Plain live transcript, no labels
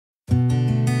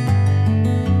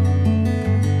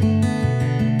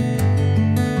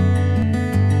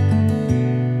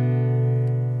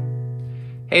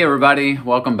Hey everybody,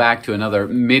 welcome back to another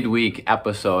midweek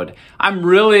episode. I'm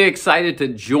really excited to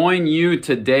join you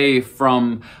today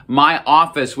from my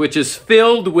office, which is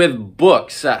filled with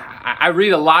books. I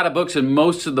read a lot of books, and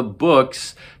most of the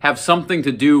books have something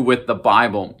to do with the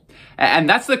Bible. And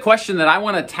that's the question that I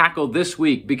want to tackle this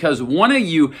week, because one of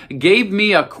you gave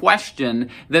me a question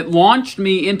that launched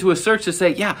me into a search to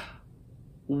say,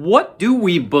 what do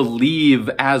we believe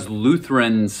as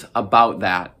Lutherans about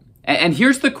that? And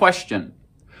here's the question.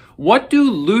 What do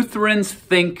Lutherans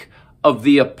think of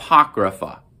the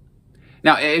Apocrypha?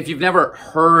 Now, if you've never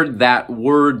heard that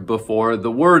word before,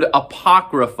 the word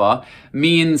Apocrypha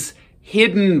means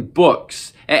hidden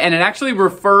books. And it actually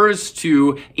refers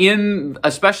to, in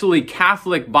especially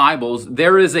Catholic Bibles,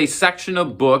 there is a section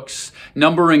of books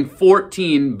numbering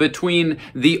 14 between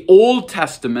the Old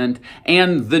Testament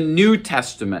and the New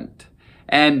Testament.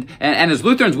 And as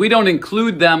Lutherans, we don't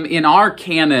include them in our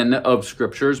canon of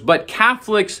scriptures, but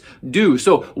Catholics do.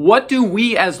 So what do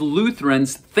we as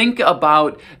Lutherans think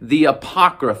about the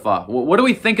Apocrypha? What do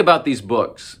we think about these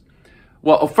books?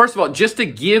 Well, first of all, just to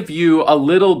give you a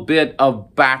little bit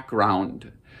of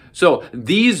background. So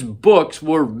these books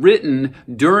were written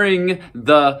during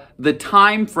the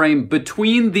time frame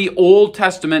between the Old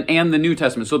Testament and the New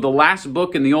Testament. So the last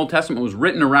book in the Old Testament was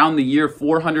written around the year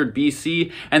 400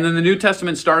 BC, and then the New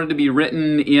Testament started to be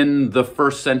written in the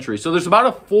first century. So there's about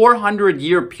a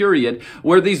 400-year period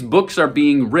where these books are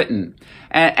being written.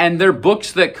 And they're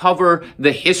books that cover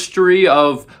the history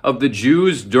of the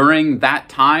Jews during that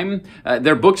time.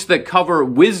 They're books that cover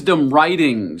wisdom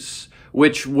writings,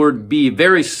 which would be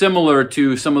very similar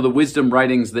to some of the wisdom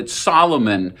writings that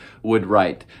Solomon would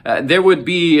write. There would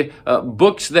be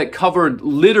books that covered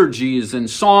liturgies and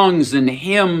songs and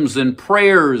hymns and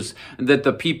prayers that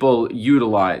the people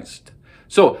utilized.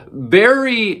 So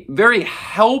very, very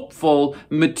helpful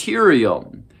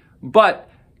material, but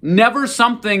never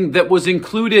something that was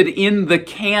included in the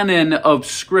canon of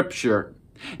Scripture.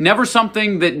 Never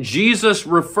something that Jesus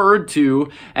referred to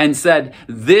and said,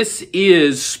 this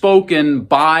is spoken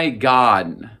by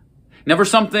God. Never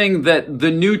something that the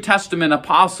New Testament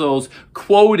apostles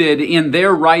quoted in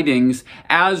their writings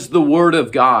as the Word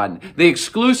of God. They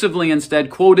exclusively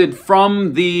instead quoted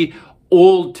from the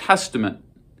Old Testament.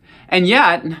 And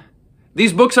yet,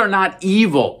 these books are not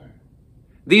evil.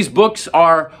 These books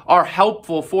are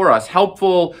helpful for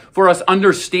us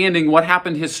understanding what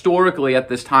happened historically at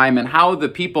this time and how the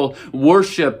people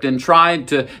worshiped and tried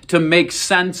to make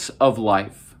sense of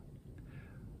life.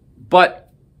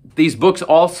 But these books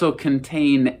also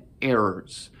contain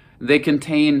errors. They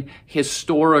contain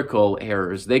historical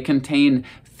errors. They contain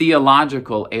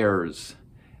theological errors.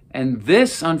 And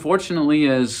this, unfortunately,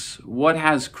 is what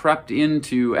has crept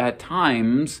into, at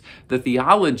times, the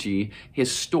theology,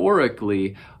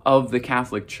 historically, of the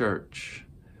Catholic Church.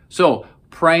 So,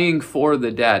 praying for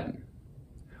the dead,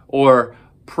 or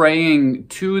praying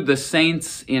to the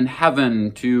saints in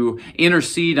heaven to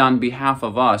intercede on behalf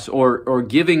of us, or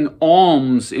giving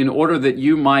alms in order that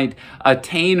you might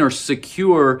attain or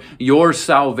secure your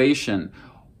salvation.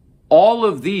 All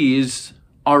of these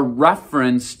are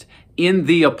referenced in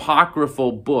the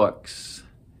apocryphal books.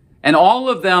 And all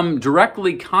of them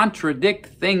directly contradict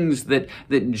things that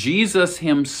Jesus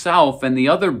himself and the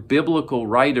other biblical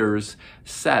writers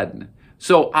said.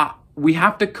 So we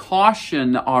have to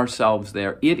caution ourselves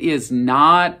there. It is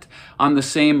not on the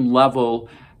same level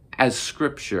as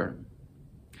Scripture.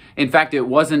 In fact, it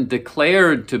wasn't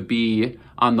declared to be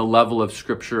on the level of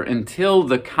Scripture until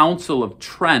the Council of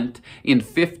Trent in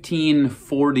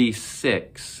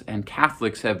 1546, and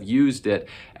Catholics have used it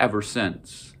ever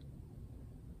since.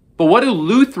 But what do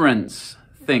Lutherans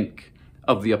think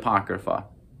of the Apocrypha?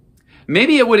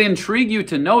 Maybe it would intrigue you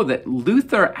to know that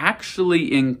Luther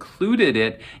actually included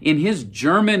it in his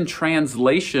German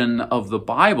translation of the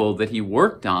Bible that he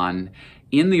worked on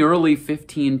in the early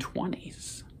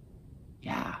 1520s.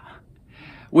 Yeah.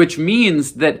 Which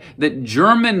means that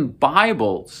German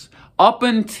Bibles, up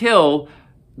until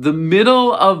the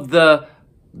middle of the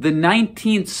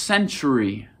 19th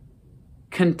century,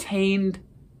 contained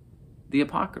the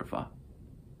Apocrypha.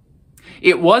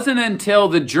 It wasn't until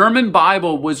the German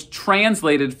Bible was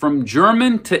translated from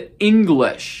German to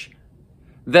English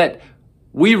that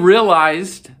we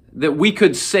realized that we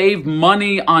could save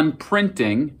money on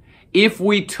printing if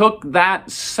we took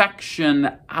that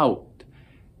section out.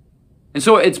 And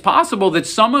so it's possible that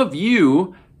some of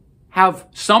you have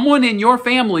someone in your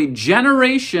family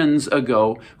generations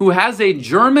ago who has a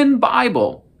German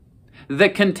Bible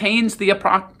that contains the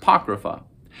Apocrypha.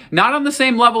 Not on the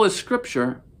same level as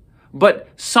Scripture, but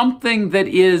something that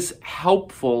is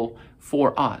helpful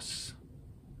for us.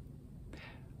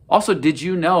 Also, did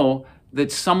you know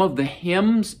that some of the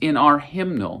hymns in our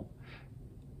hymnal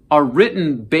are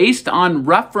written based on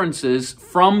references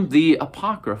from the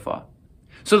Apocrypha?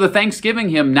 So the Thanksgiving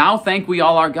hymn, "Now Thank We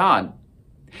All Our God,"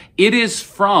 it is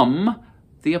from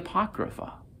the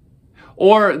Apocrypha.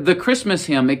 Or the Christmas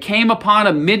hymn, "It Came Upon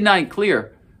a Midnight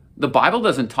Clear." The Bible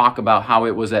doesn't talk about how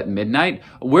it was at midnight.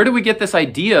 Where do we get this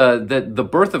idea that the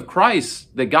birth of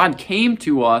Christ, that God came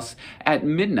to us at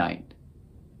midnight?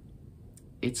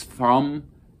 It's from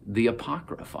the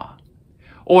Apocrypha.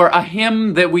 Or a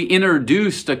hymn that we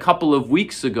introduced a couple of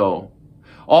weeks ago,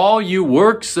 "All you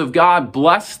works of God,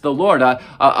 bless the Lord,"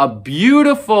 a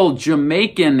beautiful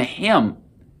Jamaican hymn.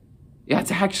 Yeah,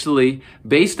 it's actually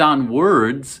based on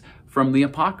words from the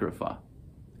Apocrypha.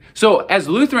 So as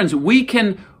Lutherans, we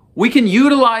can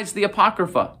utilize the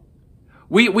Apocrypha.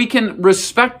 We can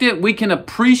respect it. We can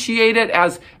appreciate it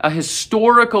as a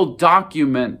historical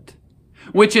document,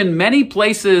 which in many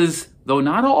places, though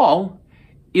not all,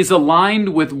 is aligned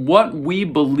with what we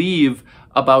believe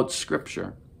about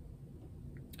Scripture.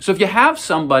 So if you have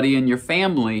somebody in your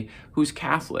family who's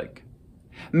Catholic,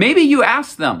 maybe you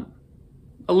ask them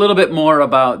a little bit more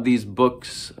about these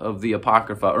books of the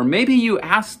Apocrypha, or maybe you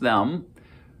ask them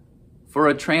for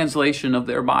a translation of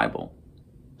their Bible,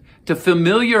 to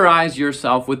familiarize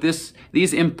yourself with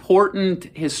these important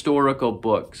historical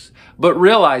books. But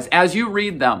realize, as you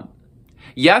read them,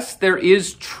 yes, there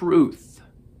is truth.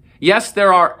 Yes,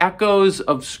 there are echoes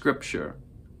of Scripture.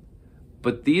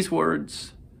 But these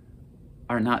words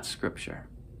are not Scripture.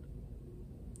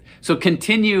 So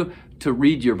continue to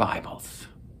read your Bibles.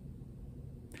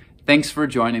 Thanks for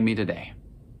joining me today.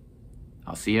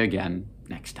 I'll see you again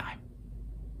next time.